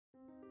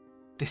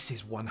This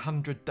is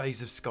 100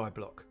 days of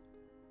Skyblock,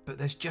 but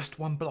there's just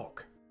one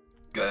block.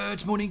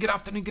 Good morning, good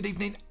afternoon, good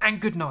evening,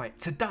 and good night.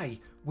 Today,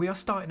 we are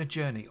starting a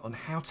journey on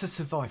how to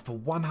survive for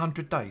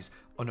 100 days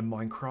on a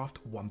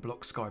Minecraft One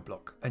Block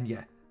Skyblock. And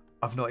yeah,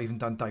 I've not even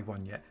done day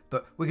one yet,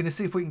 but we're going to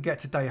see if we can get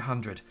to day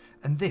 100.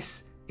 And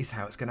this is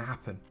how it's going to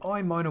happen.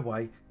 I mine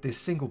away this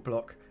single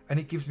block, and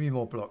it gives me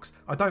more blocks.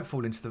 I don't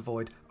fall into the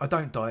void, I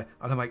don't die,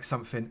 and I make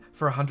something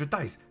for 100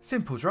 days.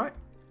 Simples, right?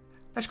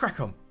 Let's crack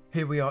on.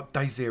 Here we are,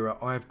 day 0.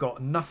 I have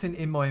got nothing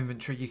in my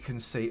inventory, you can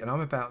see, and I'm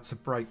about to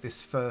break this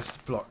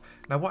first block.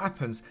 Now what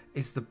happens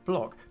is the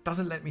block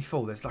doesn't let me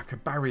fall. There's like a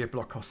barrier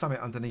block or something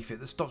underneath it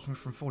that stops me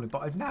from falling.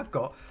 But I've now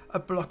got a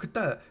block of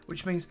dirt,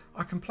 which means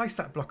I can place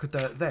that block of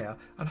dirt there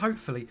and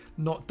hopefully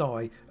not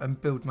die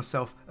and build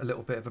myself a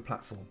little bit of a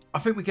platform. I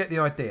think we get the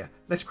idea.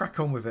 Let's crack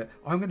on with it.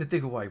 I'm going to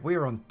dig away. We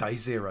are on day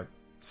 0.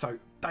 So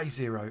day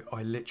 0,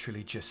 I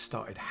literally just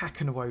started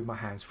hacking away with my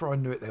hands. Before I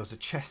knew it, there was a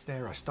chest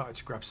there. I started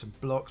to grab some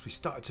blocks. We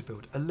started to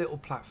build a little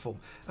platform.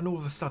 And all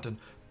of a sudden,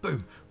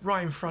 boom,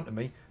 right in front of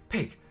me,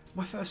 pig.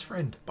 My first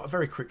friend. But I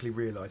very quickly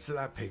realised that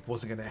that pig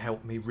wasn't going to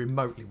help me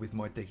remotely with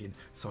my digging.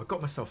 So I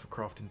got myself a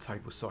crafting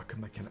table so I can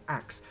make an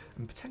axe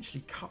and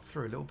potentially cut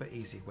through a little bit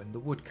easier when the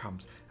wood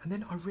comes. And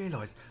then I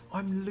realised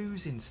I'm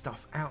losing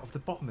stuff out of the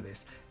bottom of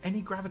this. Any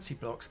gravity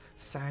blocks,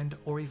 sand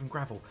or even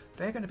gravel,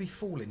 they're going to be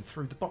falling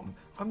through the bottom.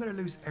 I'm going to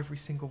lose every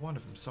single one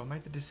of them. So I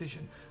made the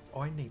decision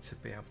I need to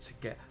be able to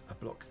get a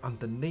block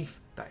underneath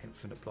that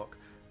infinite block,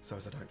 so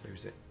as I don't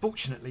lose it.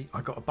 Fortunately,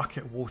 I got a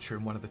bucket of water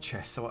in one of the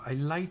chests, so I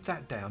laid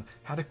that down,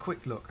 had a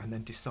quick look, and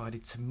then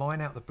decided to mine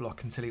out the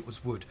block until it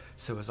was wood,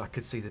 so as I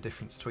could see the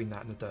difference between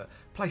that and the dirt.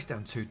 Placed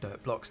down 2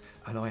 dirt blocks,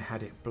 and I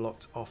had it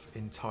blocked off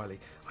entirely.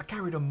 I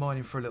carried on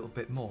mining for a little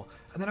bit more,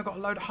 and then I got a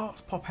load of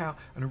hearts pop out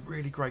and a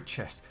really great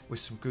chest with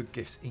some good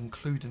gifts,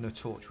 including a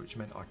torch, which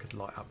meant I could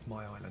light up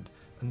my island.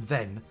 And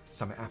then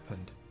something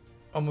happened.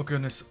 Oh my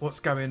goodness, what's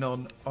going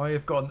on? I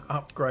have got an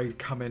upgrade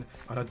coming,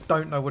 and I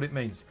don't know what it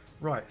means.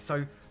 Right,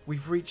 so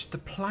we've reached the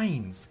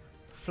plains.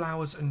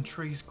 Flowers and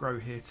trees grow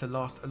here to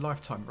last a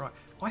lifetime. Right,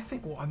 I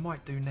think what I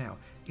might do now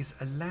is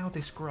allow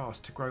this grass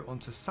to grow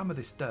onto some of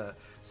this dirt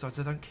so as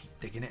I don't keep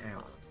digging it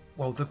out.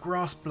 Well, the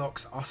grass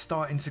blocks are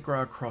starting to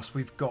grow across.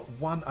 We've got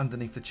one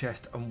underneath the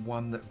chest and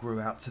one that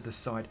grew out to the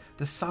side.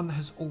 The sun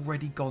has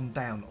already gone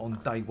down on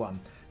day 1.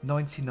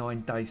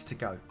 99 days to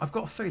go. I've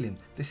got a feeling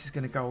this is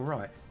going to go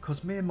alright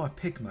because me and my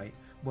pig mate,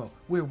 well,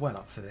 we're well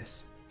up for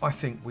this. I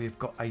think we've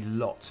got a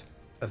lot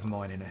of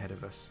mining ahead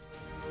of us.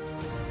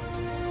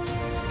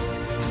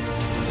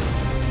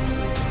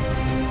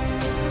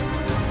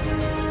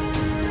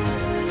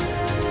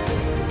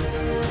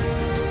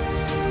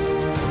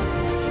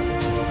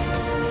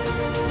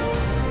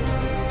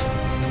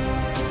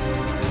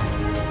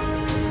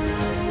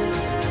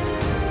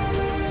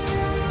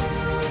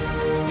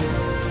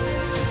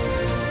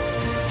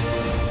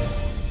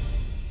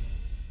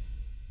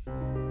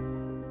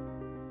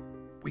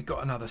 We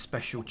got another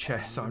special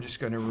chest, so I'm just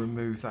going to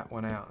remove that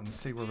one out and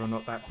see whether or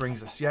not that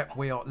brings us. Yep,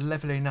 we are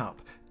leveling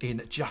up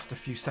in just a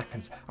few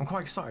seconds. I'm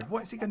quite excited.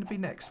 What is it going to be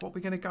next? What are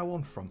we going to go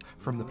on from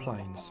the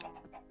plains?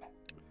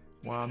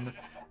 1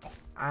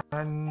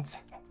 and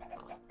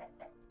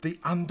the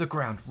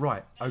underground.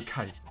 Right,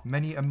 okay.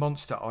 Many a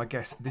monster. I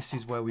guess this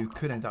is where we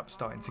could end up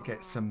starting to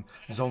get some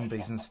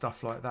zombies and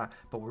stuff like that.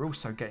 But we're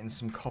also getting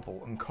some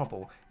cobble, and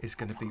cobble is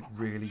going to be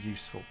really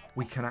useful.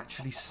 We can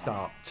actually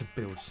start to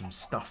build some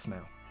stuff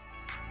now.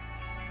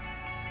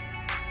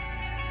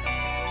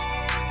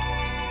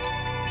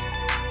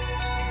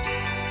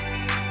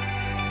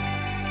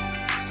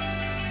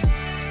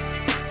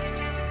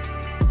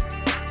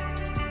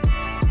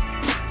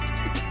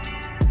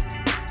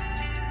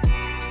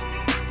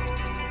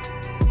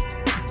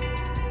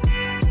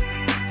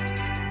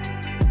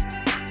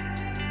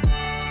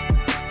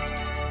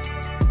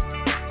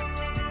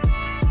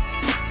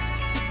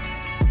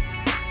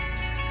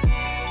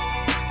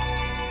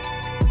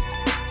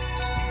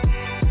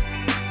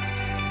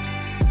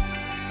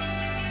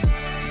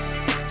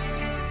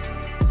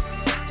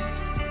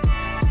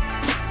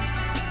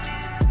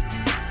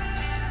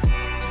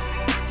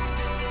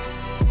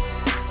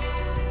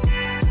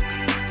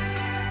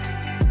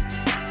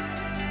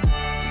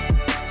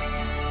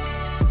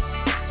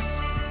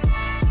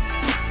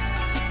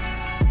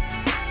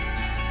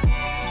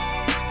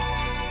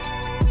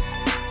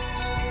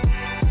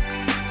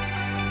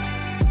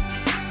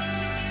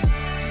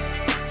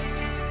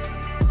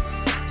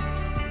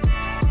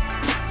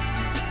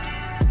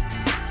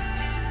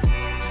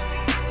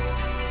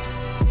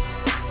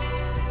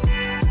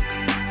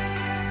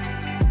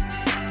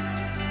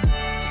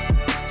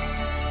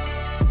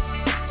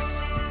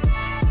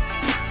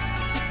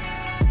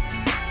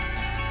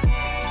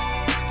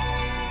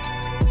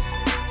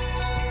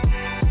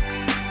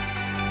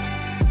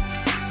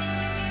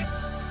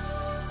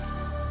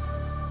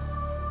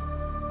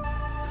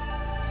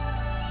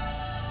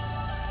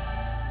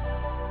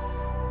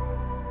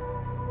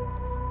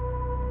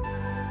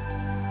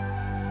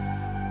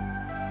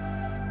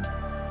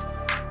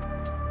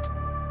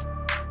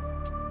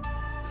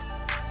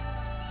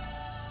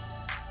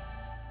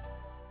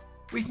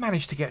 We've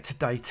managed to get to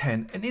day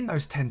 10, and in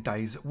those 10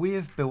 days we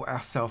have built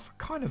ourselves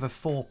kind of a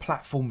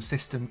 4-platform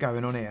system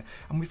going on here,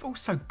 and we've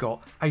also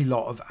got a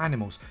lot of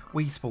animals.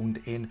 We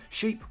spawned in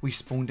sheep, we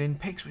spawned in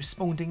pigs, we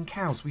spawned in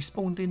cows, we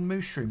spawned in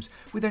mushrooms,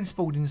 we then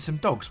spawned in some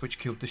dogs which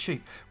killed the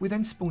sheep, we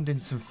then spawned in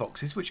some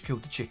foxes which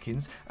killed the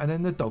chickens, and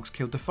then the dogs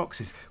killed the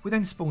foxes. We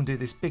then spawned in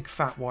this big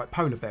fat white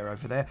polar bear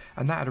over there,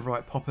 and that had a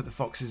right pop at the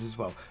foxes as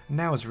well.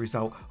 Now as a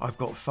result I've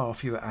got far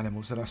fewer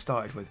animals than I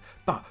started with,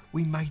 but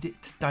we made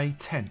it to day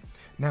 10.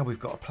 Now we've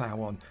got to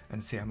plough on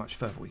and see how much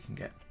further we can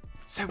get.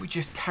 So we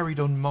just carried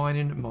on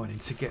mining and mining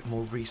to get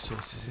more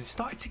resources, and it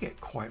started to get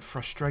quite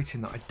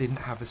frustrating that I didn't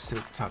have a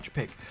silk touch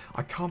pick.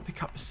 I can't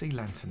pick up the sea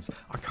lanterns,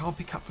 I can't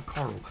pick up the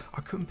coral,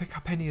 I couldn't pick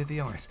up any of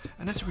the ice,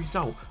 and as a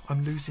result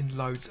I'm losing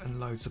loads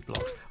and loads of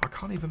blocks. I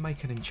can't even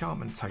make an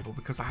enchantment table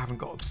because I haven't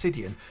got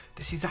obsidian.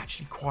 This is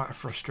actually quite a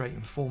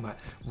frustrating format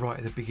right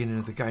at the beginning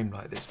of the game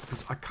like this,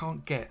 because I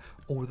can't get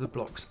all of the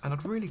blocks and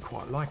I'd really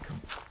quite like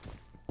them.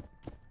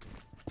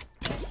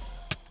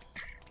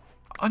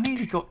 I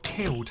nearly got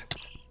killed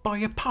by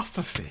a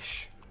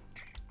pufferfish.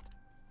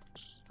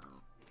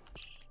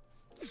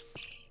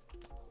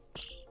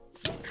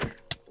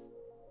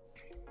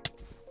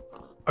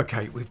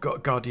 Okay, we've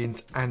got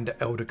guardians and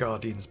elder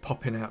guardians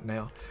popping out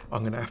now.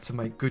 I'm going to have to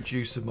make good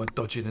use of my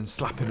dodging and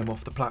slapping them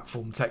off the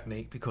platform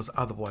technique, because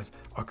otherwise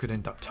I could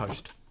end up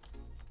toast.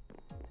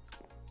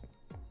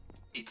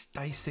 It's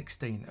day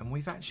 16 and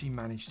we've actually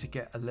managed to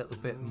get a little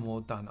bit more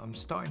done. I'm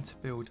starting to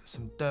build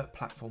some dirt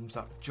platforms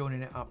up,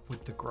 joining it up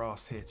with the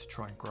grass here to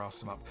try and grass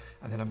them up,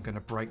 and then I'm going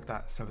to break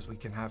that so as we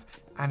can have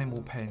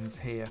animal pens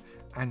here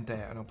and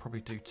there, and I'll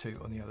probably do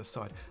 2 on the other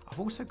side. I've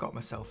also got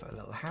myself a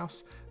little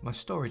house, my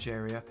storage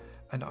area,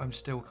 and I'm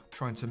still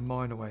trying to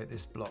mine away at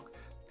this block.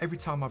 Every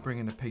time I bring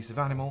in a piece of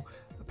animal,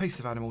 the piece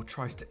of animal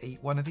tries to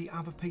eat one of the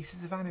other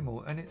pieces of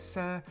animal, and it's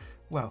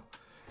well,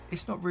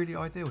 it's not really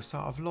ideal. So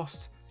I've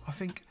lost, I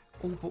think,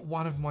 all but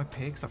one of my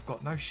pigs. I've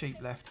got no sheep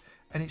left,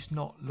 and it's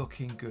not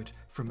looking good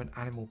from an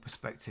animal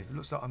perspective. It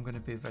looks like I'm going to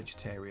be a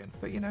vegetarian,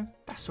 but you know,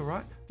 that's all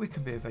right. We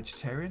can be a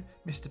vegetarian.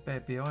 Mr. Bear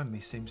behind me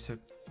seems to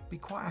be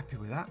quite happy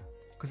with that,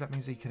 because that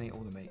means he can eat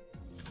all the meat.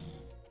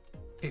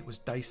 It was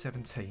day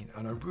 17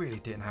 and I really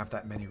didn't have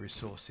that many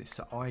resources,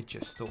 so I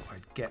just thought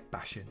I'd get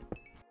bashing,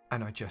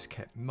 and I just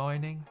kept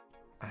mining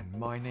and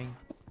mining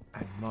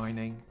and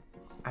mining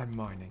and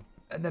mining,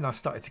 and then I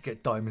started to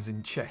get diamonds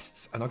in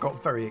chests and I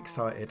got very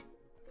excited.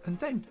 And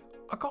then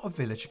I got a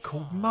villager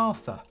called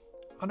Martha,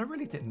 and I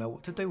really didn't know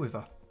what to do with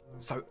her.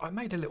 So I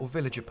made a little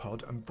villager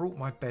pod and brought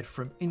my bed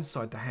from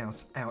inside the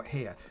house out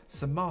here,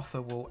 so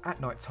Martha will at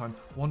night time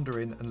wander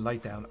in and lay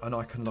down, and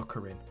I can lock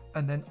her in,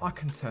 and then I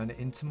can turn it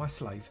into my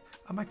slave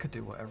and make her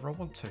do whatever I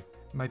want to.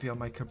 Maybe I'll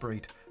make her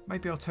breed,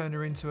 maybe I'll turn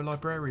her into a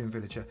librarian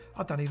villager,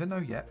 I don't even know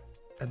yet.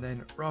 And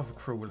then rather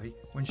cruelly,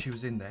 when she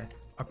was in there,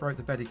 I broke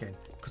the bed again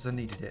because I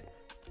needed it,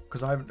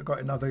 because I haven't got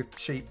another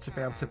sheep to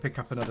be able to pick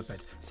up another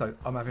bed. So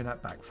I'm having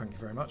that back, thank you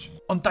very much.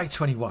 On day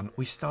 21,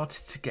 we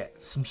started to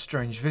get some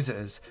strange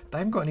visitors. They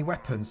haven't got any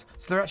weapons,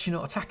 so they're actually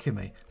not attacking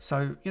me.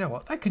 So, you know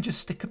what, they can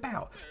just stick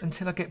about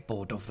until I get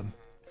bored of them.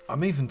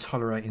 I'm even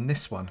tolerating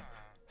this one,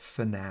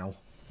 for now.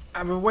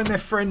 And when their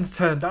friends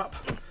turned up,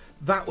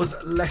 that was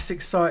less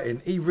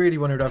exciting. He really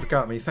wanted to have a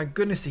go at me. Thank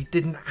goodness he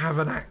didn't have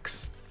an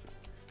axe.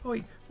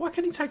 Wait, why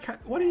didn't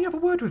you have a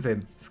word with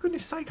him? For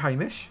goodness sake,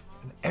 Hamish.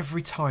 And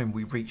every time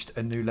we reached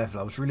a new level,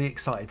 I was really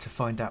excited to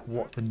find out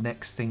what the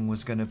next thing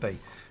was going to be.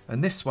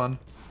 And this one,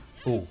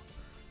 oh,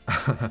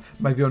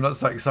 maybe I'm not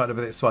so excited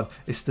about this one.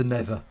 It's the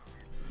nether.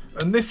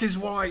 And this is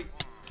why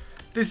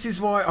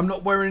I'm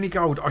not wearing any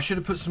gold. I should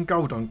have put some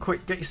gold on.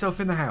 Quick, get yourself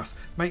in the house.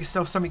 Make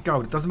yourself something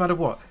gold. It doesn't matter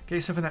what. Get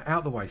yourself in there,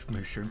 out the way,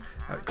 mushroom.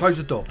 Close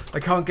the door. They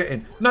can't get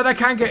in. No, they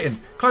can get in.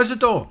 Close the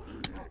door.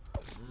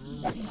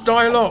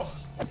 Die a lot.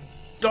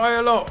 Die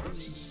a lot.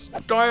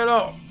 Die a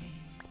lot.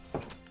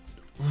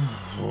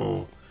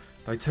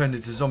 They turned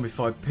into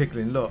zombified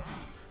piglin. Look,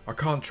 I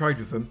can't trade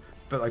with them,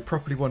 but they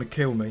properly want to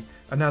kill me,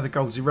 and now the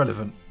gold's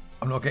irrelevant.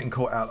 I'm not getting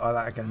caught out like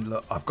that again.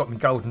 Look, I've got my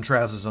golden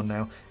trousers on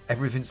now.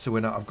 Everything's a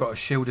winner. I've got a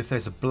shield if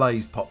there's a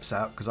blaze pops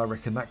out, because I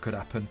reckon that could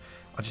happen.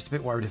 I'm just a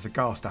bit worried if a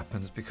ghast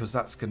happens, because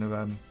that's going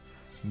to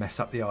mess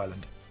up the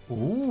island.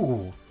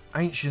 Ooh,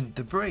 ancient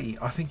debris.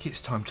 I think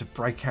it's time to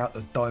break out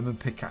the diamond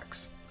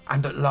pickaxe.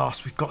 And at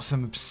last, we've got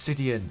some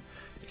obsidian.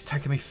 It's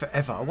taken me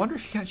forever. I wonder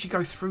if you can actually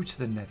go through to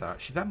the nether.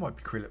 Actually, that might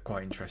be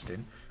quite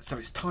interesting. So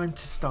it's time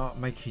to start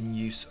making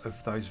use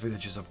of those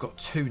villagers. I've got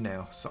 2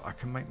 now, so I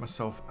can make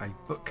myself a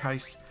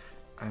bookcase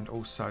and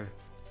also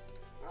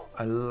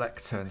a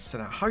lectern. So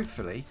now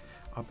hopefully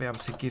I'll be able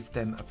to give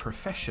them a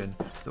profession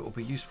that will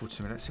be useful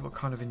to me. Let's see what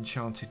kind of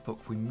enchanted book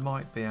we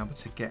might be able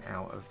to get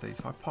out of these.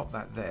 If I pop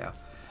that there,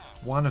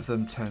 one of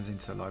them turns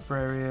into a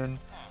librarian,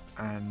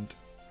 and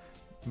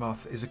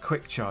Martha is a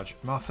quick charge.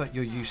 Martha,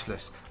 you're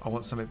useless. I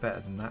want something better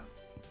than that.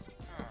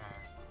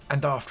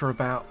 And after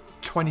about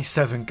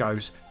 27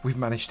 goes, we've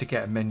managed to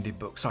get a mending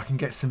book, so I can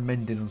get some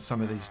mending on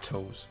some of these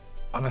tools.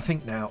 And I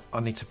think now I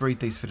need to breed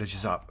these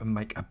villagers up and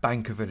make a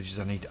bank of villagers.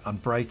 I need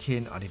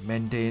unbreaking, I need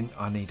mending,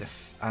 I need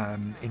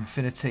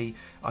infinity,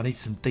 I need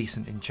some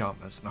decent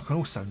enchantments. And I can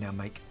also now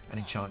make an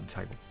enchanting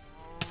table.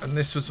 And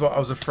this was what I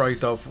was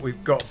afraid of.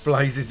 We've got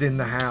blazes in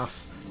the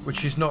house,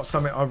 which is not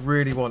something I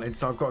really wanted.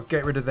 So I've got to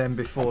get rid of them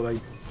before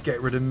they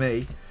get rid of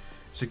me.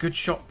 It's a good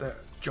shot.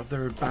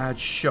 They're a bad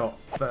shot.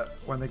 But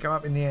when they go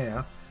up in the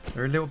air,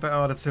 they're a little bit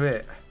harder to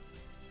hit.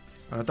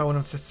 And I don't want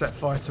them to set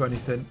fire to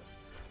anything.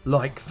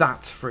 Like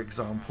that, for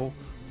example.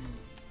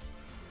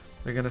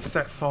 They're going to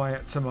set fire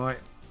to my...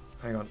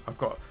 Hang on,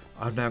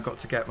 I've now got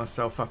to get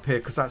myself up here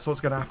because that's what's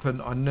going to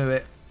happen. I knew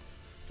it.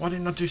 Why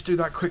didn't I just do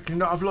that quickly?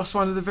 No, I've lost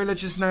one of the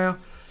villagers now.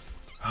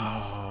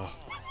 Oh,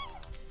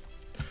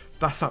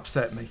 that's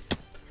upset me.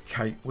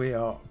 Okay, we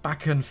are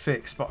back and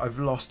fixed, but I've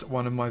lost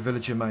one of my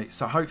villager mates.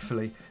 So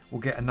hopefully we'll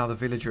get another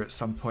villager at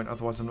some point.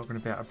 Otherwise, I'm not going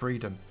to be able to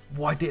breed them.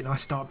 Why didn't I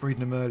start breeding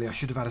them earlier? I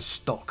should have had a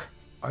stock.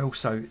 I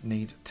also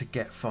need to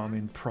get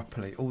farming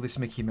properly. All this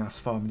Mickey Mouse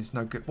farming is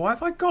no good. Why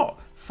have I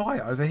got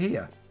fire over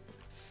here?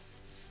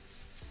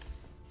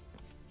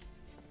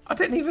 I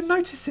didn't even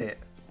notice it.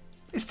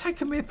 It's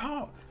taken me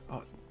apart.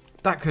 Oh,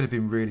 that could have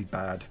been really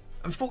bad.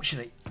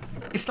 Unfortunately,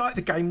 it's like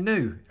the game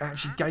knew. It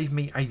actually gave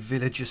me a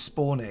villager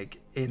spawn egg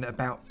in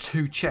about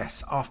 2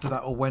 chests after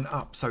that all went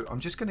up. So I'm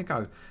just going to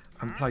go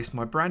and place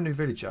my brand new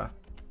villager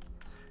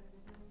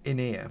in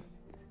here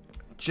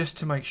just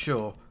to make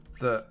sure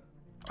that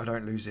I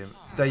don't lose him.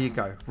 There you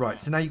go. Right,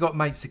 so now you got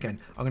mates again.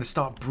 I'm going to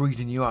start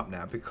breeding you up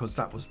now because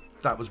that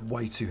was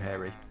way too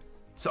hairy.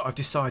 So I've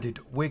decided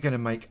we're going to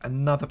make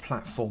another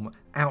platform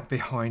out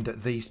behind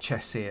these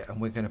chests here, and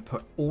we're going to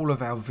put all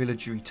of our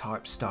villagery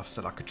type stuff,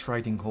 so like a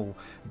trading hall,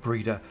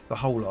 breeder, the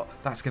whole lot.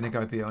 That's going to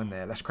go behind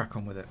there. Let's crack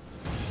on with it.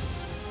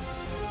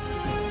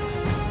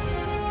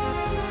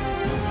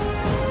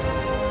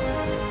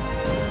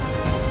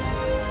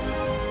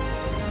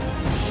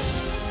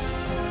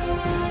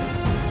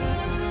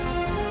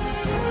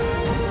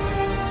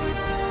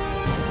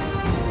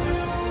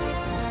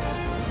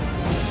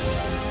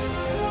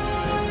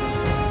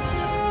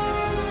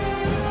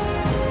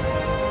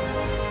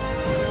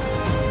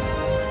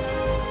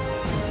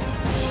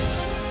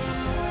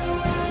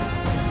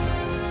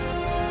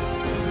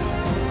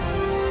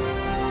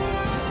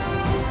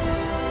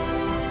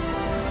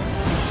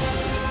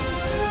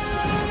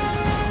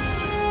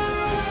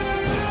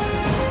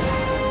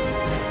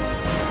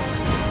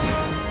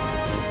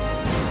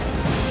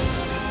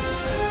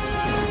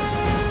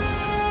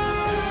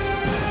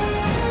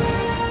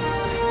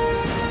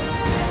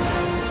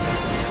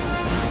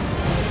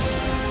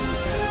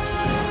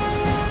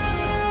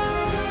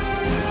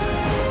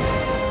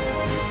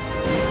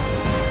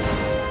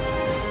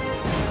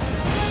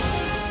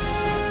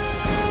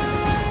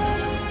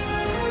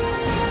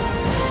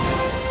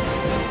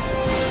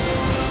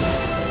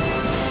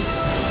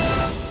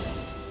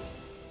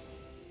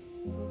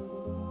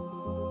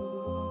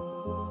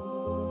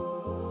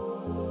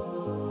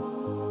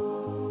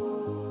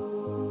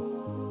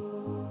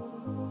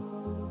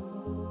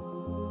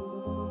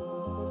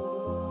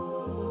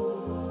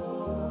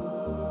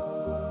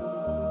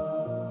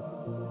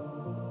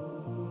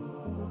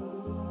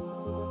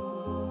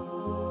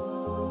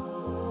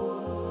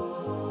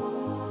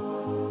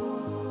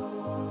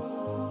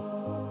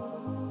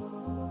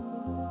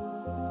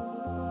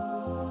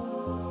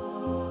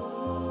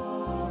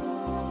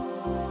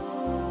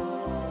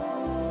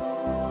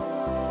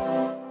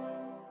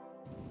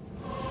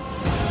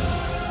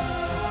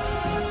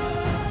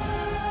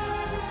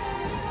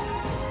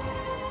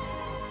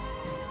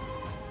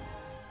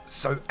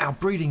 So our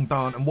breeding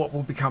barn and what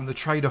will become the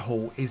trader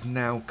hall is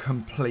now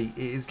complete.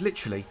 It is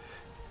literally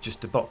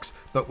just a box,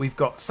 but we've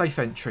got safe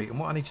entry, and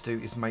what I need to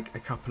do is make a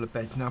couple of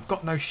beds. Now I've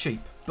got no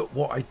sheep, but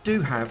what I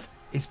do have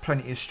is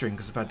plenty of string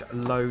because I've had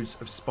loads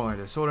of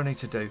spiders. So all I need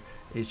to do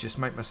is just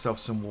make myself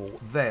some wool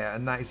there,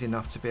 and that is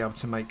enough to be able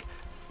to make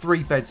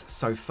 3 beds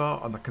so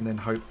far, and I can then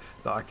hope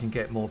that I can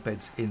get more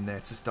beds in there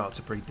to start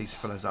to breed these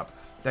fellas up.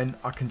 Then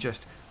I can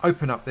just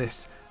open up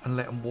this and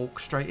let them walk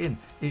straight in.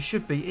 It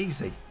should be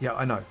easy. Yeah,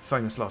 I know,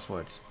 famous last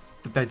words.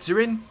 The beds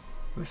are in,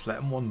 let's let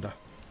them wander.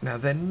 Now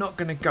they're not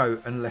going to go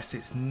unless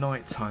it's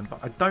night time, but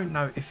I don't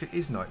know if it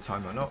is night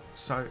time or not,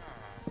 so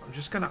I'm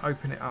just going to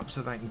open it up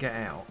so they can get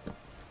out.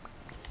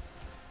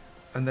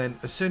 And then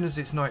as soon as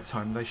it's night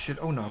time they should,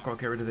 oh no, I've got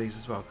to get rid of these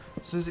as well.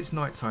 As soon as it's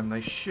night time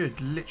they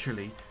should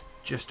literally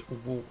just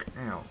walk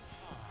out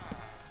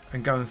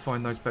and go and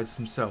find those beds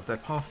themselves. They're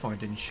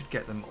pathfinding, you should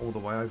get them all the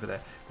way over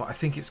there. But I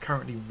think it's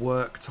currently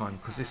work time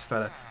because this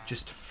fella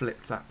just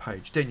flipped that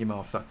page, didn't you,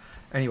 Martha?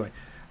 Anyway,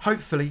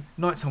 hopefully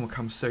nighttime will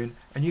come soon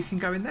and you can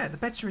go in there. The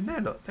beds are in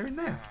there, look, they're in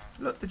there.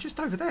 Look, they're just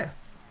over there.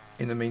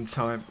 In the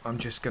meantime, I'm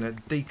just going to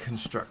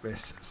deconstruct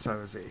this so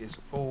as it is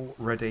all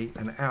ready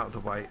and out of the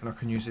way, and I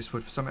can use this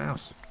wood for something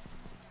else.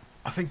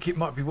 I think it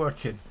might be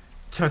working.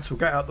 Turtle,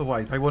 get out of the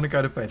way. They want to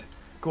go to bed.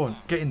 Go on,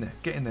 get in there,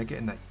 get in there, get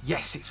in there.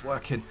 Yes, it's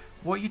working.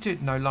 What you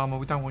did? No, Llama,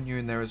 we don't want you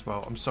in there as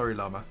well. I'm sorry,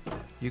 Llama.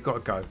 You got to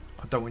go.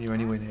 I don't want you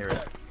anywhere near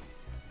it.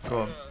 Go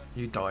on,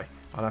 you die.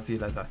 I'll have your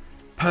leather.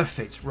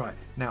 Perfect. Right,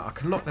 now I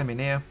can lock them in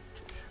here.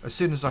 As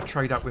soon as I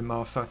trade up with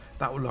Martha,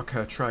 that will lock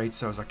her trade.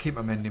 So as I keep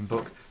my mending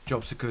book,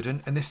 jobs are good.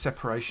 And this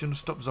separation will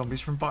stop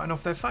zombies from biting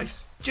off their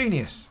face.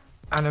 Genius.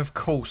 And of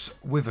course,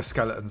 wither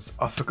skeletons.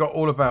 I forgot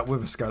all about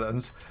wither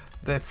skeletons.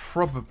 They're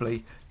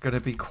probably going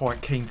to be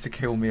quite keen to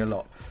kill me a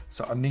lot.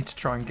 So I need to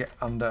try and get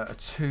under a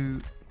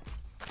 2.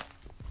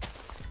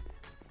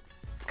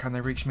 Can they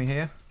reach me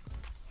here?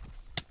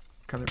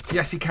 Can they?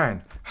 Yes, he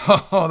can.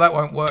 Oh, that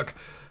won't work.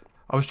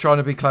 I was trying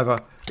to be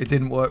clever. It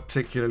didn't work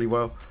particularly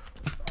well.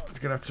 I'm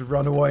going to have to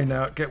run away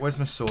now. Where's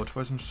my sword?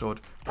 Where's my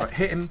sword? Right,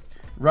 hit him,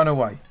 run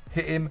away.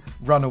 Hit him,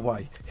 run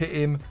away. Hit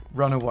him,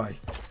 run away.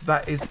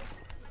 That is...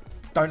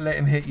 Don't let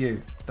him hit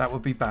you. That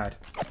would be bad.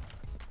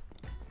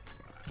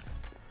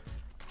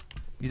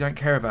 You don't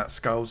care about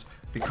skulls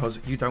because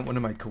you don't want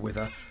to make a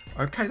wither.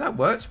 Okay, that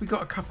works. We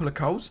got a couple of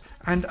coals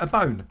and a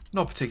bone.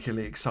 Not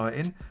particularly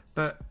exciting,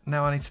 but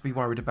now I need to be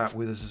worried about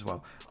withers as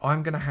well.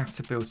 I'm going to have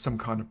to build some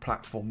kind of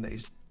platform that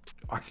is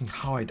I can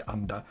hide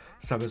under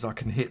so as I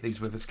can hit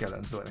these wither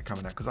skeletons when they're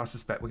coming out, because I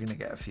suspect we're going to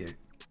get a few.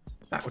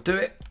 That will do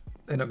it.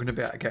 They're not going to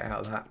be able to get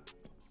out of that,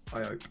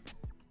 I hope.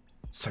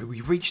 So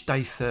we reached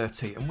day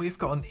 30 and we've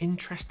got an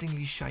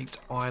interestingly shaped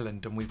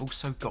island, and we've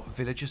also got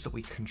villagers that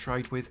we can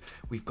trade with.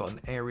 We've got an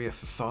area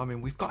for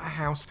farming, we've got a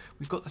house,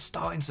 we've got the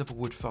startings of a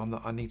wood farm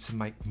that I need to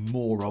make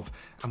more of,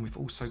 and we've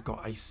also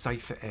got a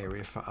safer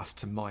area for us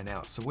to mine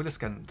out so wither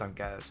skeletons don't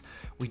get us.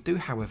 We do,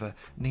 however,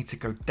 need to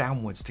go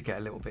downwards to get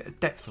a little bit of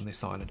depth on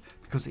this island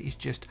because it is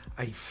just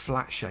a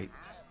flat shape.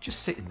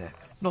 Just sitting there,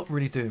 not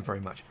really doing very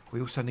much. We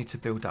also need to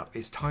build up.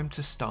 It's time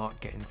to start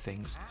getting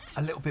things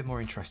a little bit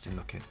more interesting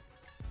looking.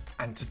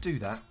 And to do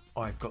that,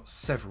 I've got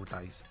several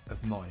days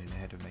of mining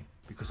ahead of me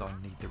because I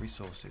need the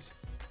resources.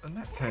 And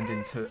that turned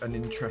into an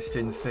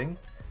interesting thing.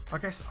 I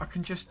guess I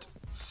can just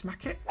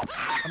smack it.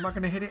 Am I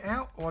going to hit it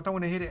out? Oh, I don't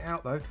want to hit it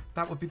out though.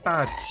 That would be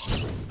bad.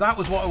 That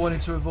was what I wanted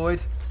to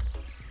avoid.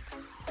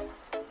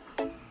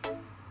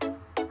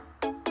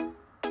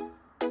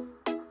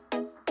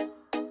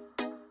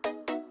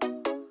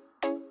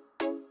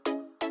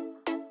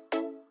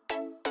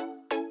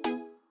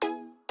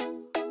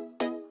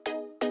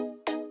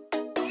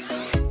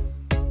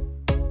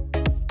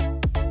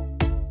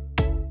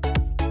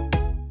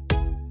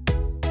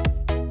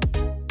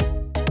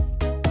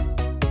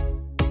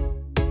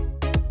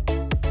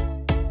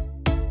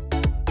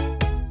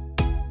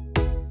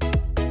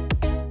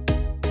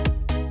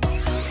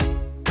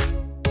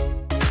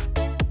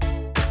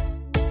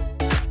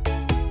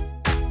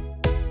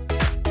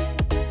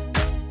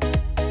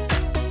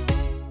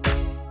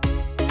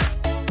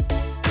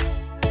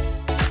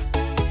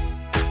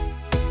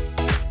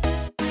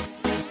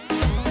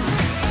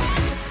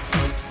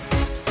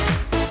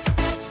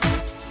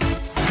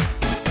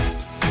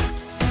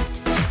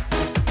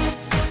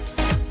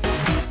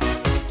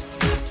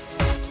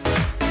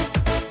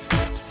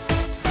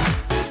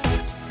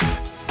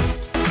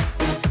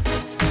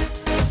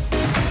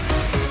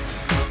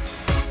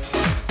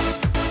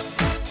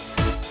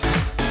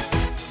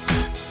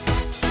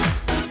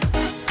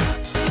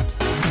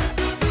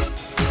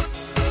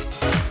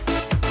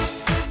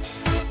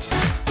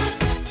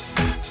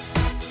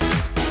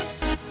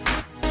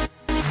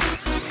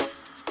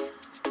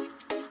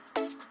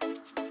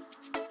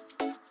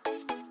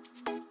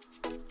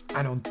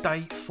 And on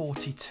day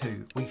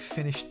 42, we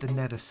finished the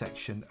nether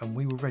section and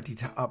we were ready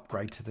to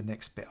upgrade to the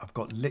next bit. I've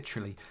got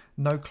literally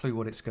no clue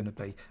what it's going to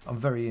be. I'm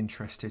very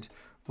interested.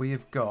 We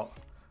have got...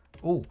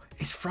 Oh,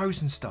 it's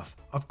frozen stuff.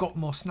 I've got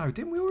more snow.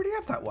 Didn't we already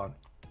have that one?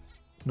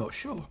 Not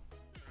sure.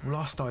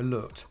 Last I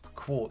looked,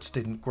 quartz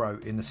didn't grow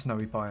in the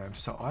snowy biome,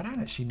 so I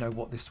don't actually know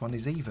what this one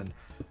is even.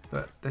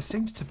 But there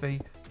seems to be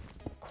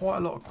quite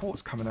a lot of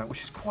quartz coming out,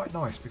 which is quite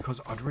nice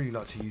because I'd really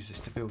like to use this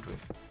to build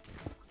with.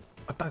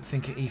 I don't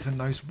think it even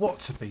knows what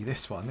to be,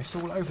 this one. It's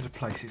all over the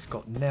place. It's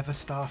got nether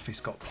stuff, it's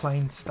got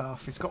plain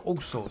stuff, it's got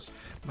all sorts.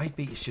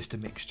 Maybe it's just a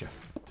mixture.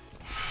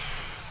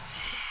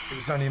 It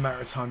was only a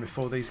matter of time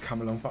before these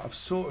come along, but I've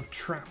sort of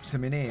trapped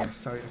them in here.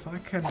 So if I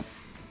can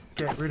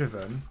get rid of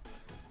them,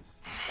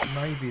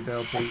 maybe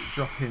they'll be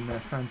dropping their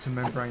phantom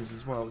membranes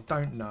as well.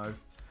 Don't know,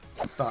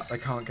 but they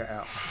can't get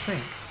out. I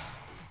think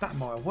that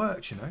might have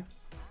worked, you know.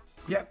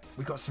 Yep,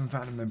 we got some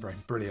phantom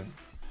membrane. Brilliant.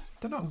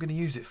 Don't know what I'm going to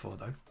use it for,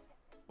 though.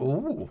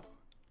 Oh,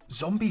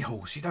 zombie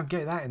horse. You don't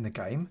get that in the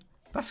game.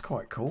 That's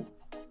quite cool.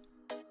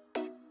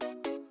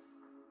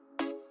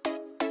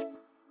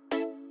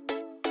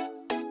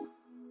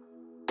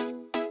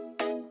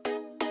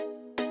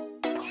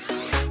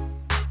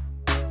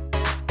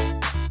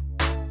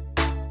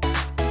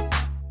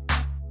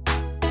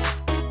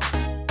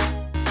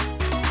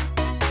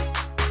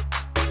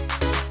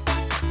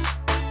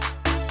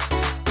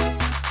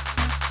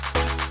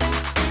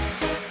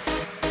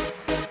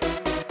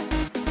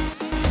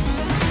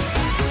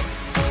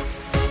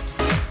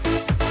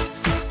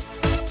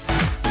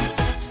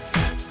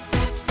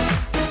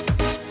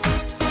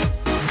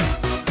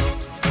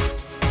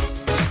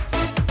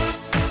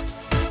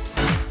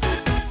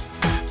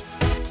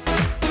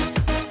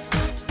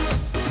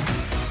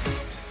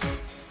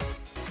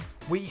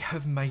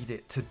 have made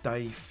it to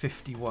day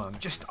 51,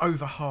 just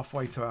over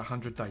halfway to our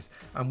 100 days,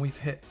 and we've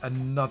hit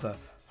another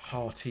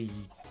hearty,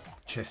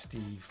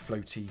 chesty,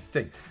 floaty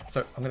thing.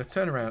 So I'm going to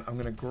turn around, I'm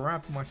going to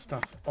grab my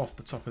stuff off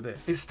the top of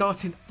this. It's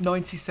starting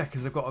 90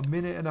 seconds, I've got a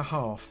minute and a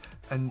half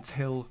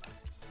until,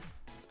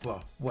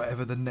 well,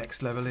 whatever the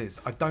next level is.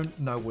 I don't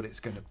know what it's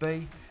going to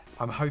be.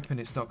 I'm hoping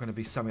it's not going to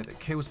be something that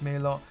kills me a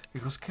lot,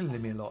 because killing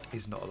me a lot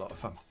is not a lot of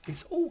fun.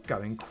 It's all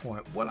going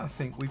quite well, I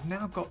think. We've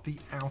now got the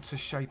outer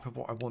shape of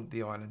what I want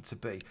the island to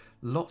be.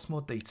 Lots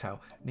more detail.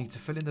 Need to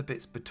fill in the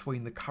bits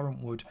between the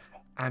current wood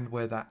and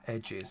where that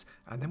edge is.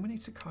 And then we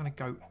need to kind of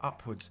go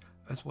upwards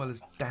as well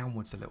as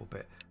downwards a little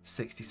bit.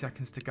 60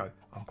 seconds to go.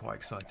 I'm quite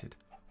excited.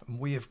 And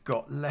we have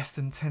got less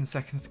than 10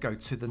 seconds to go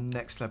to the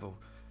next level.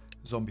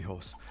 Zombie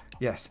horse.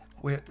 Yes,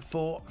 we're at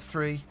 4,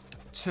 3,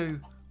 2,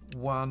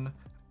 1...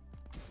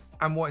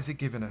 And what is it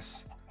giving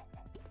us?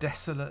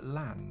 Desolate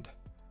land.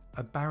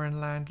 A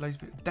barren land,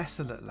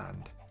 desolate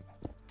land.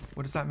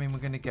 What does that mean we're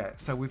going to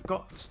get? So we've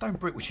got stone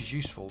brick, which is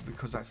useful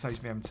because that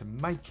saves me having to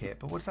make it.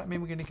 But what does that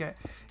mean we're going to get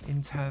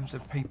in terms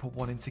of people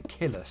wanting to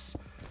kill us?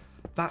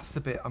 That's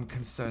the bit I'm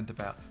concerned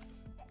about.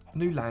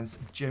 New lands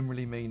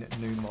generally mean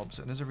new mobs.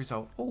 And as a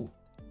result, oh,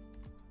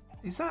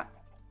 is that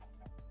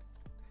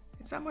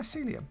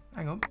mycelium?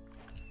 Hang on.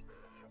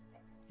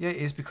 Yeah, it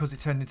is, because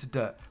it turned into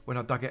dirt when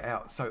I dug it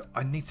out. So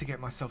I need to get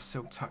myself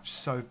Silk Touch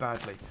so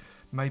badly.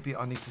 Maybe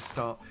I need to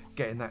start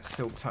getting that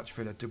Silk Touch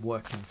filler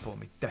working for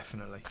me,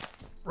 definitely.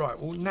 Right,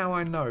 well, now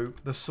I know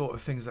the sort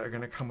of things that are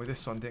going to come with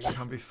this one didn't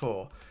come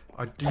before.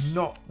 I do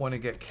not want to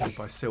get killed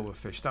by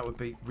silverfish. That would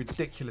be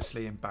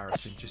ridiculously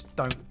embarrassing. Just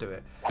don't do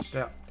it.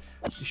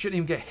 You shouldn't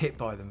even get hit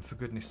by them, for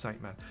goodness sake,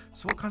 man.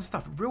 So what kind of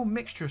stuff? Real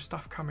mixture of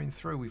stuff coming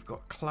through. We've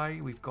got clay,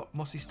 we've got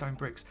mossy stone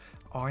bricks,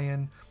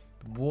 iron,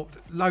 warped,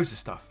 loads of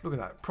stuff. Look at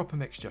that, proper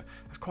mixture.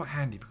 That's quite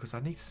handy because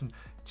I need just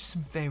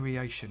some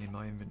variation in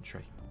my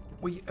inventory.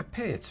 We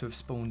appear to have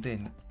spawned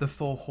in the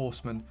 4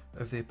 horsemen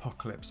of the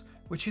apocalypse,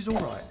 which is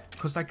alright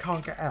because they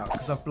can't get out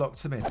because I've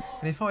blocked them in.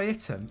 And if I hit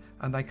them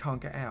and they can't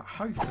get out,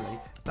 hopefully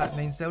that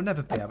means they'll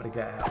never be able to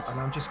get out. And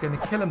I'm just going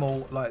to kill them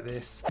all like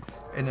this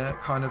in a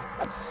kind of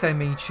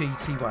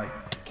semi-cheaty way.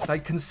 They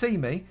can see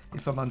me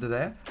if I'm under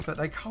there, but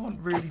they can't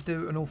really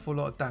do an awful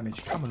lot of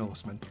damage. Come on,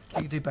 horseman.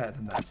 You can do better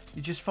than that.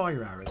 You just fire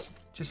your arrows.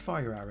 Just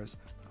fire your arrows.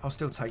 I'll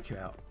still take you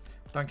out.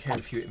 Don't care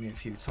if you hit me a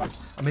few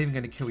times. I'm even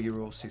going to kill your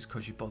horses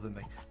because you bother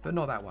me. But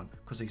not that one,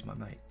 because he's my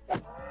mate.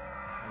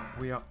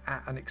 We are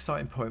at an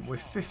exciting point. We're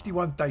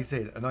 51 days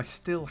in, and I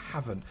still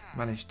haven't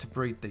managed to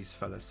breed these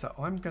fellas. So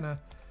I'm going to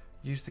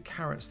use the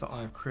carrots that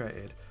I've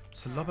created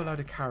to lob a load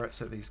of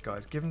carrots at these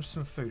guys, give them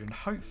some food, and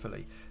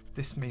hopefully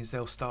this means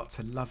they'll start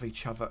to love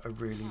each other a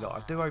really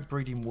lot. I do hope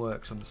breeding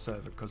works on the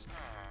server because,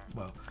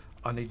 well,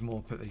 I need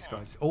more for these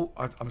guys. Oh,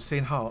 I'm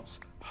seeing hearts.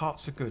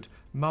 Hearts are good.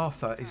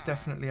 Martha is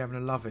definitely having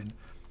a loving.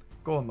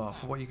 Go on,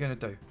 Martha. What are you going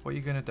to do? What are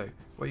you going to do?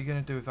 What are you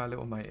going to do with our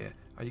little mate here?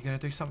 Are you going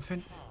to do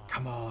something?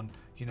 Come on.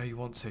 You know you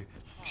want to.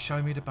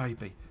 Show me the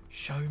baby.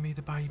 Show me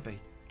the baby.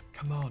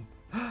 Come on.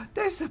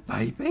 There's the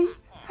baby.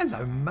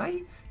 Hello,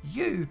 mate.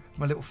 You,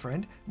 my little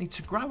friend, need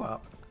to grow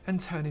up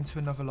and turn into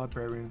another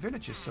librarian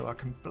villager so I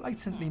can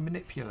blatantly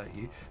manipulate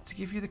you to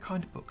give you the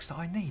kind of books that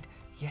I need.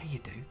 Yeah, you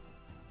do.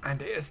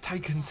 And it has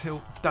taken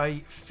till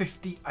day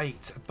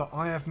 58, but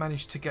I have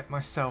managed to get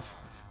myself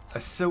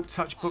a Silk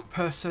Touch book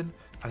person,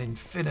 an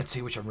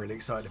Infinity, which I'm really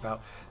excited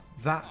about.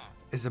 That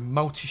is a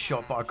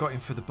multi-shot, but I got him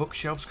for the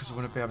bookshelves because I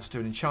want to be able to do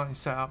an enchanting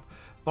setup.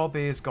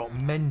 Bobby has got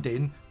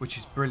Mending, which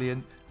is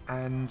brilliant.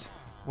 And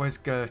where's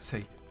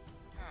Gertie?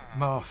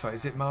 Martha,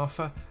 is it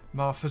Martha?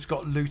 Martha's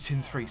got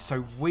Looting 3,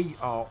 so we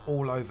are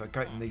all over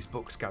getting these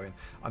books going.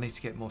 I need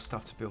to get more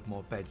stuff to build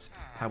more beds,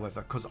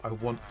 however, because I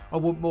want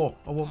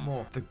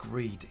more. The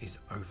greed is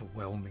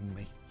overwhelming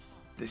me.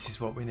 This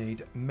is what we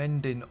need.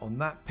 Mending on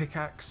that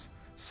pickaxe,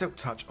 Silk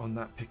Touch on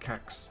that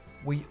pickaxe.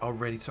 We are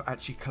ready to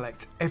actually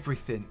collect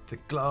everything. The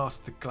glass,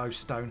 the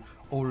glowstone,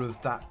 all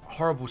of that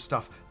horrible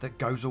stuff that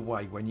goes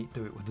away when you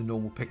do it with a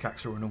normal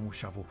pickaxe or a normal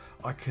shovel.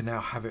 I can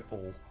now have it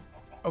all.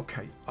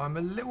 Okay, I'm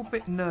a little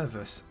bit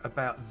nervous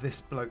about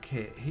this bloke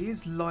here. He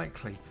is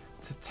likely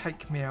to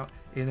take me out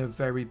in a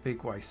very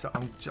big way. So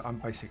I'm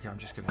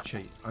just going to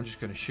cheat. I'm just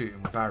going to shoot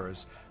him with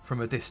arrows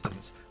from a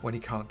distance when he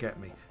can't get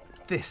me.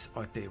 This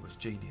idea was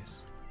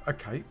genius.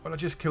 Okay, well I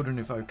just killed an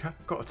evoker,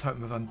 got a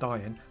totem of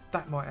undying.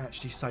 That might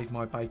actually save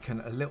my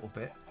bacon a little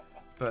bit,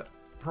 but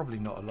probably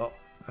not a lot,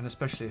 and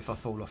especially if I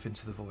fall off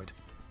into the void.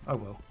 Oh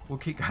well, we'll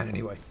keep going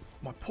anyway.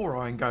 My poor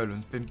iron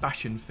golem's been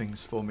bashing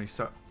things for me,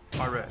 so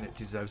I reckon it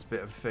deserves a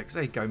bit of a fix.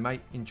 There you go,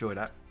 mate. Enjoy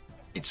that.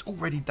 It's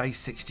already day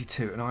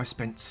 62 and I've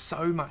spent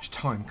so much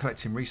time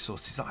collecting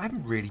resources I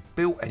haven't really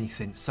built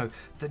anything, so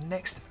the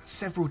next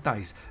several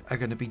days are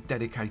going to be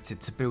dedicated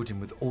to building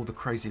with all the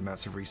crazy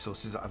amounts of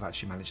resources that I've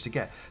actually managed to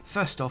get.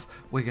 First off,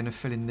 we're going to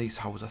fill in these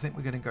holes. I think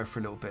we're going to go for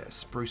a little bit of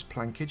spruce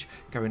plankage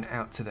going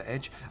out to the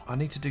edge. I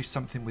need to do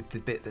something with the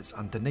bit that's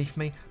underneath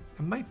me,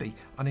 and maybe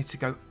I need to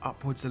go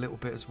upwards a little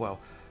bit as well.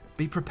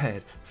 Be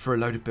prepared for a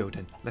load of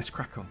building. Let's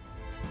crack on.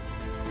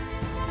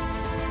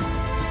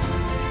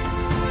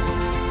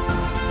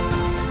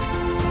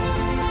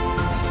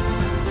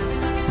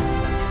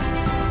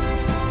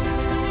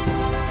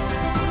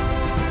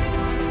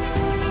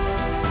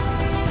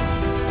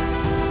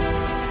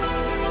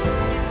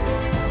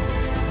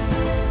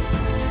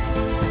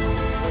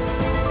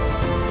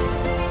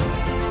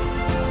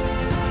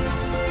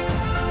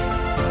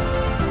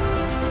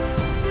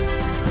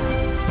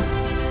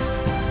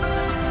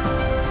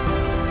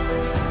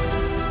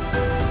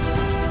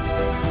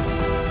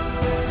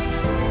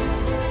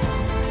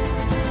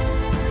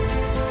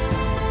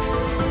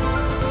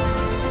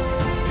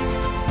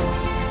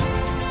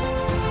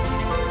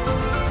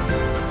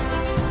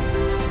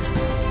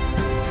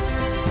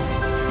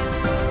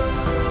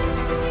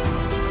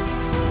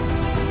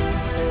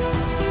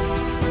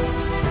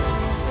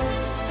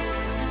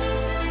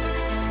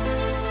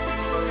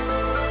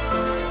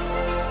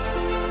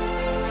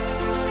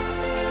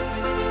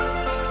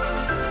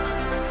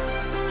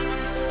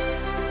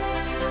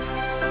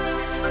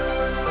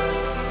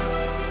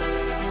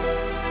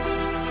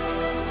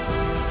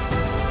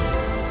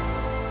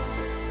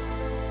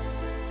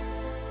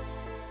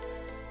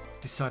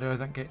 decided I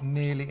don't get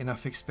nearly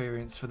enough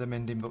experience for the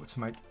mending book to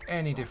make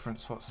any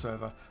difference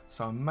whatsoever.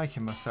 So I'm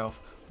making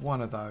myself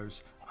one of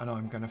those, and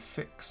I'm going to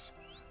fix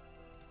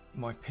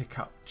my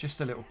pickup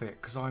just a little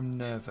bit because I'm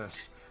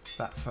nervous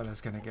that fella's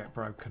going to get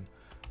broken,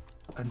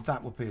 and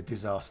that would be a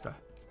disaster.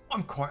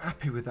 I'm quite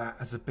happy with that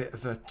as a bit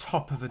of a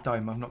top of a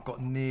dome. I've not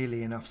got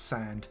nearly enough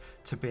sand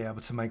to be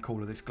able to make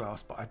all of this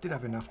glass, but I did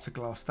have enough to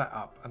glass that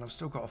up, and I've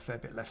still got a fair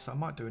bit left, so I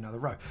might do another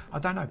row. I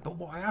don't know, but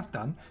what I have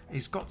done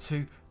is got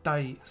to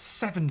day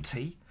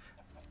 70,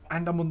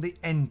 and I'm on the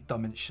end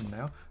dimension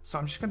now, so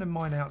I'm just going to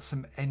mine out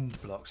some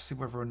end blocks, see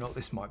whether or not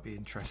this might be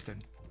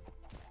interesting.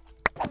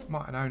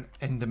 Might have known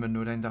Enderman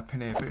would end up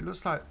in here, but it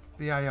looks like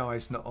the AI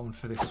is not on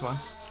for this one.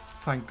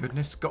 Thank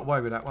goodness. Got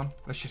away with that one.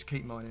 Let's just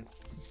keep mining.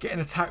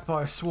 Getting attacked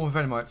by a swarm of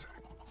Endermites.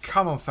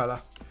 Come on,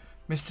 fella.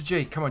 Mr.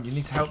 G, come on. You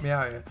need to help me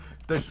out here.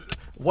 There's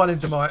one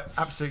Endermite,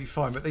 absolutely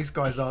fine, but these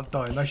guys aren't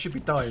dying. They should be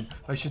dying.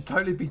 They should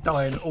totally be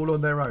dying all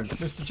on their own.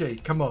 Mr. G,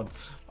 come on.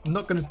 I'm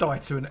not going to die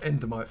to an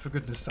Endermite, for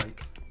goodness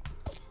sake.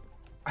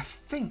 I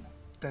think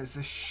there's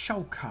a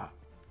shortcut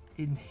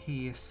in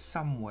here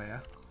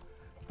somewhere,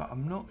 but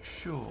I'm not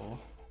sure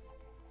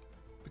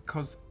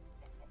because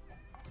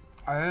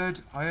I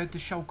heard the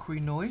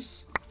shulkery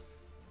noise,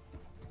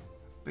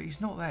 but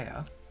he's not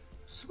there.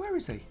 So where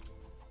is he?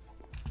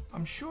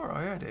 I'm sure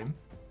I heard him.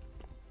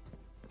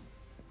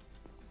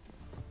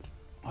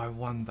 I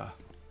wonder.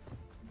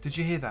 Did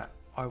you hear that?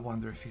 I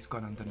wonder if he's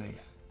gone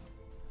underneath.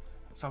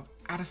 So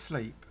I've had a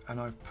sleep and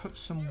I've put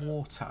some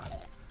water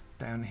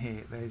down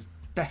here. There's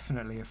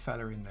definitely a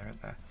fella in there,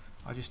 isn't there?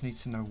 I just need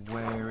to know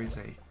where is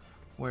he?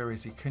 Where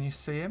is he? Can you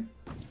see him?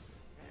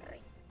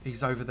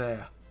 He's over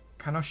there.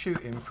 Can I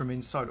shoot him from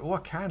inside? Oh, I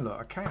can, look,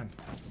 I can.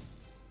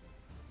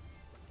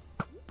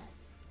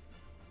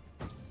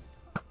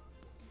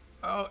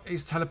 Oh,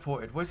 he's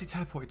teleported. Where's he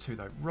teleported to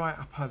though? Right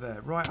up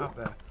there, right up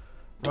there.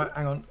 Right,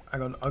 hang on.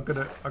 I'm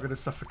gonna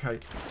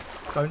suffocate.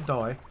 Don't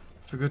die,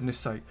 for goodness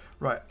sake.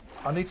 Right,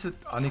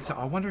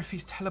 I wonder if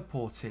he's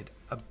teleported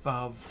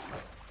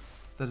above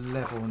the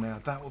level now.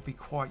 That would be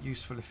quite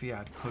useful if he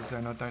had, because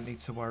then I don't need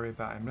to worry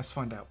about him. Let's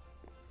find out.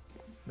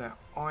 Now,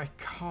 I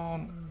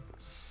can't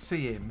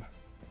see him,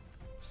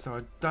 so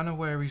I don't know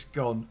where he's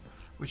gone,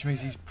 which means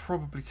he's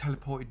probably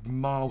teleported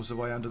miles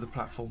away under the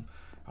platform.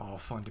 Oh, I'll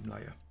find him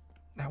later.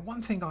 Now,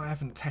 one thing I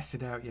haven't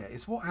tested out yet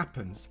is what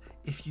happens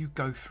if you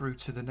go through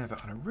to the nether,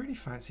 and I really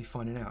fancy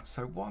finding out.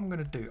 So what I'm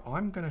going to do,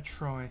 I'm going to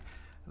try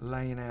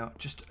laying out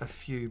just a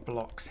few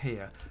blocks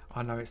here.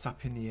 I know it's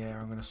up in the air,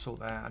 I'm going to sort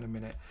that out in a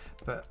minute,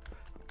 but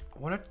I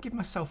want to give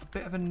myself a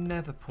bit of a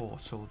nether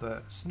portal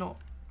that's not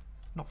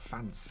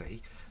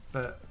fancy,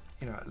 but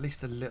you know, at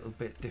least a little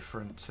bit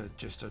different to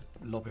just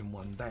lobbing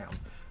one down.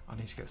 I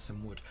need to get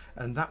some wood,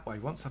 and that way,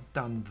 once I've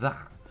done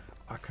that,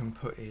 I can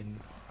put in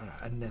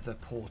a nether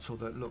portal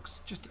that looks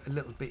just a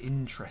little bit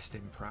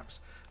interesting, perhaps,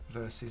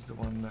 versus the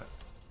one that,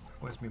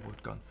 where's my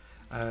wood gone?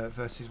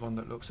 Versus one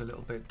that looks a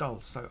little bit dull.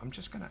 So I'm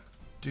just going to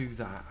do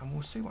that, and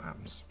we'll see what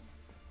happens.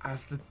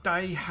 As the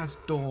day has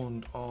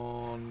dawned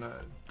on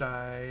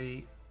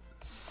day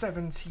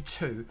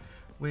 72,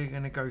 we're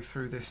going to go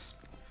through this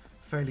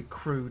fairly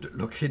crude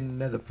looking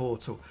nether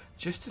portal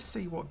just to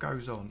see what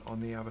goes on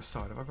the other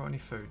side. Have I got any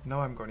food? No,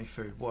 I haven't got any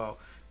food. Well,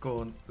 go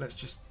on, let's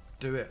just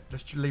do it.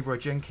 Let's Leroy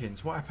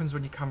Jenkins. What happens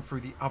when you come through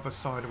the other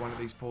side of one of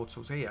these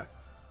portals here?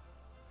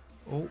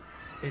 Oh,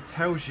 it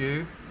tells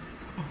you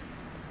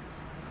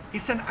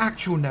it's an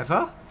actual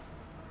nether.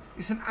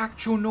 It's an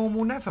actual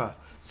normal nether.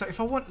 So if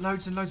I want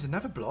loads and loads of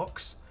nether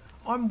blocks,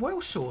 I'm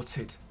well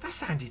sorted. That's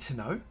handy to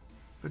know.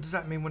 But does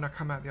that mean when I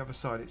come out the other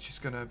side, it's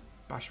just going to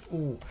bash?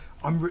 Oh,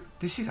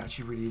 this is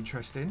actually really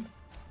interesting.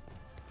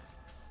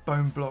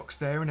 Bone blocks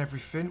there and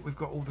everything. We've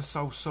got all the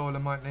soil I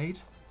might need.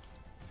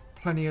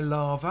 Plenty of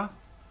lava.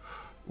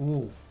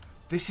 Oh,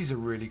 this is a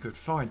really good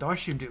find. I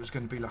assumed it was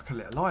going to be like a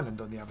little island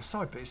on the other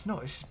side, but it's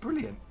not. This is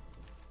brilliant.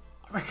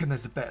 I reckon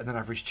there's a better than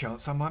average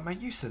chance I might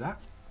make use of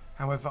that.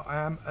 However, I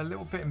am a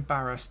little bit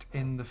embarrassed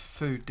in the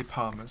food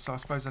department, so I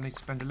suppose I need to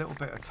spend a little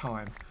bit of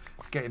time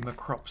getting my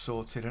crop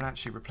sorted and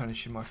actually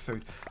replenishing my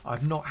food.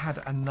 I've not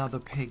had another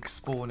pig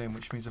spawn in,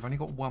 which means I've only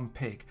got one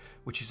pig,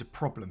 which is a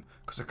problem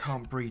because I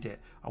can't breed it.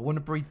 I want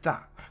to breed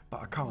that,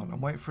 but I can't.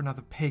 I'm waiting for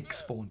another pig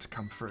spawn to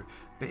come through,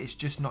 but it's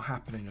just not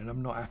happening and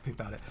I'm not happy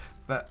about it.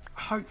 But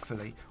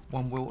hopefully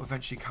one will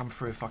eventually come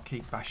through if I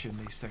keep bashing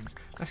these things.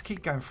 Let's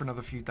keep going for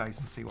another few days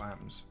and see what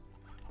happens.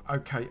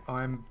 Okay,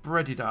 I'm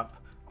breaded up.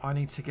 I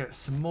need to get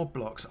some more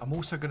blocks. I'm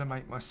also going to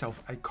make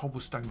myself a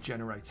cobblestone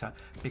generator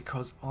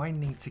because I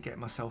need to get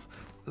myself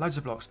loads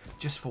of blocks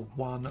just for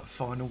one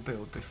final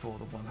build before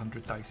the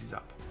 100 days is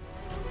up.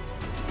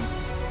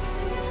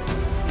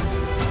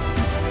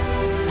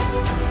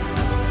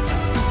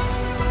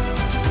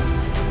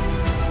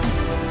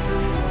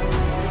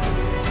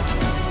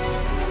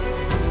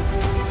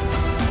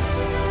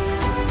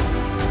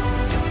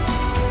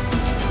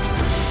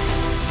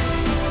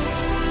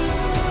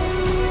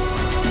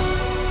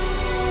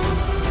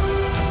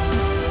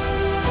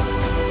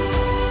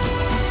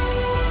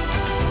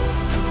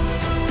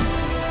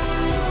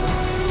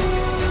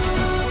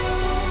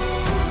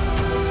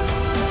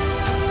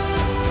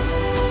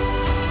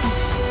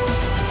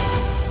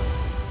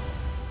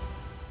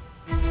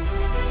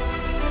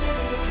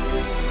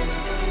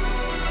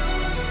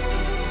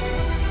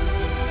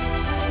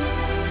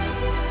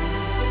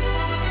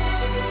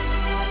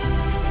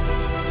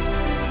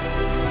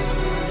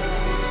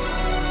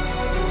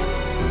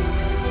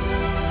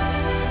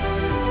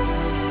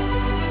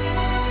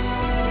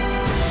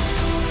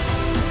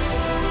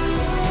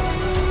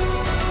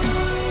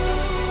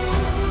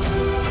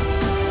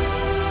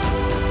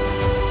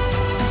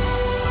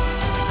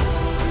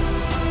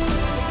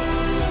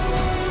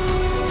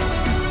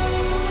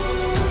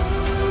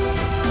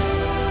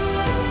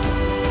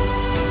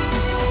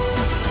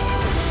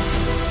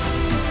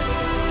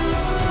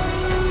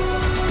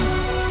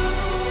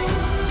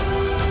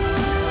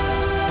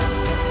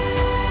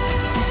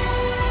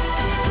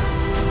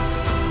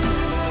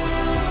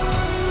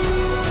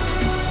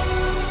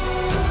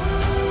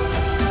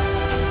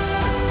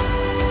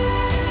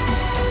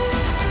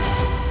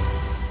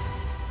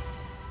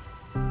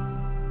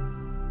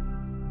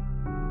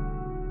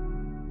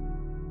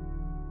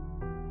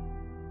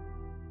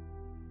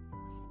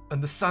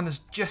 And the sun has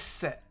just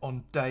set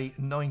on day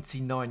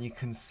 99, you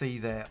can see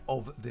there,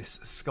 of this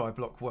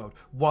Skyblock world.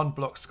 One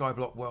Block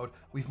Skyblock world.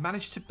 We've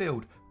managed to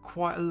build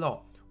quite a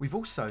lot. We've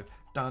also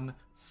done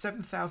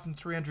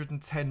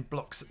 7,310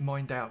 blocks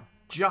mined out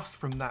just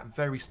from that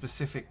very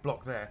specific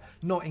block there,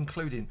 not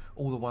including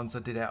all the ones I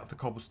did out of the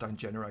cobblestone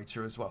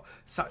generator as well.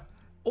 So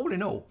all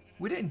in all,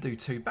 we didn't do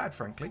too bad,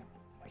 frankly.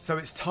 So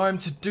it's time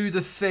to do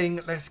the thing.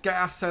 Let's get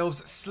ourselves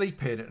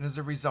sleeping, and as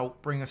a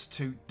result, bring us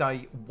to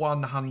day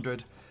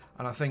 100.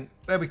 And I think,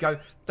 there we go,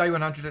 day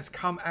 100. Let's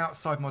come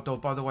outside my door.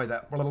 By the way,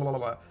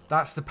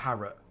 that's the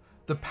parrot.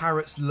 The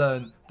parrot's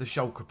learned the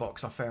shulker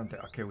box. I found it.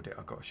 I killed it.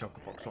 I got a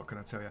shulker box. What can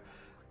I tell you?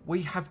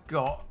 We have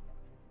got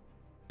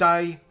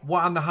day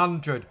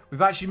 100.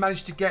 We've actually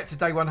managed to get to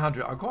day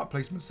 100. I'm quite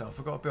pleased with myself,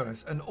 I've got to be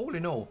honest. And all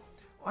in all,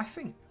 I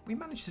think we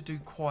managed to do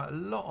quite a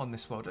lot on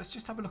this world. Let's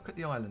just have a look at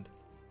the island.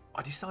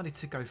 I decided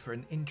to go for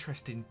an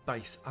interesting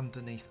base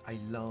underneath a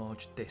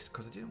large disc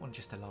because I didn't want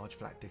just a large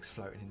flat disc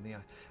floating in the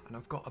air. And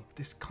I've got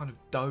this kind of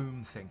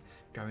dome thing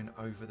going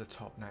over the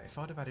top. Now, if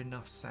I'd have had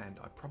enough sand,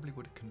 I probably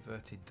would have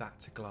converted that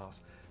to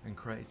glass and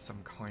created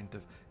some kind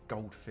of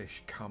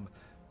goldfish come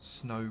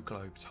snow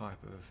globe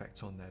type of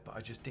effect on there, but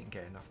I just didn't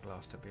get enough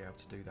glass to be able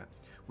to do that.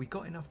 We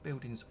got enough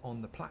buildings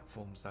on the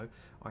platforms though.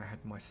 I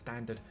had my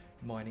standard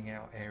mining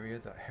out area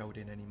that held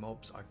in any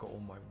mobs. I've got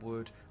all my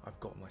wood, I've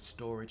got my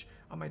storage.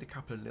 I made a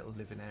couple of little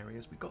living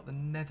areas. We got the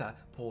nether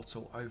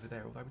portal over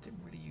there, although we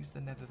didn't really use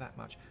the nether that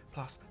much,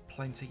 plus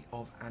plenty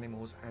of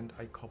animals and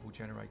a cobble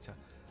generator.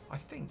 I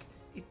think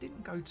it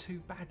didn't go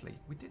too badly.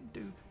 We didn't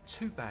do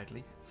too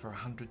badly for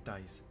 100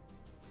 days.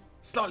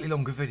 Slightly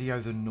longer video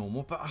than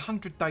normal, but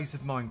 100 days of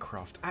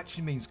Minecraft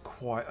actually means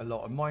quite a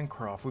lot of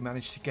Minecraft. We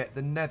managed to get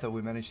the nether,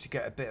 we managed to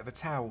get a bit of a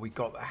tower, we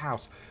got the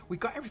house. We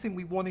got everything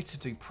we wanted to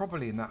do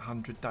probably in that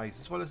 100 days,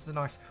 as well as the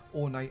nice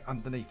ornate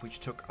underneath, which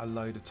took a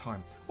load of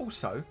time.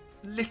 Also,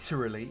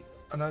 literally,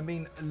 and I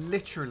mean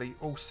literally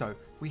also,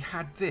 we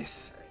had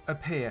this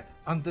appear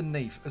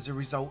underneath as a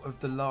result of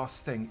the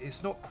last thing.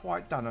 It's not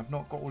quite done, I've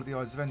not got all of the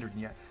eyes of Ender in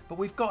yet, but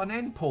we've got an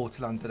end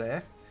portal under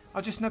there.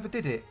 I just never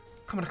did it.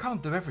 Come on, I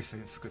can't do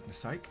everything, for goodness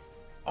sake.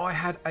 I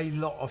had a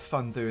lot of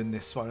fun doing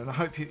this one, and I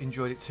hope you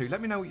enjoyed it too.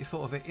 Let me know what you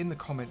thought of it in the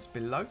comments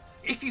below.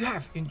 If you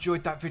have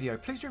enjoyed that video,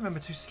 please remember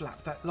to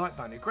slap that like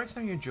button. It's great to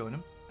know you're enjoying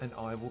them, and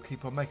I will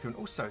keep on making them.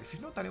 Also, if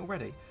you've not done it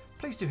already,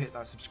 please do hit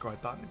that subscribe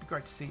button. It'd be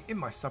great to see you in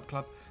my sub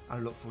club, and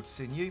I look forward to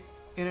seeing you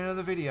in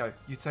another video.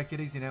 You take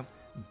it easy now.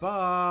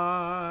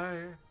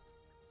 Bye.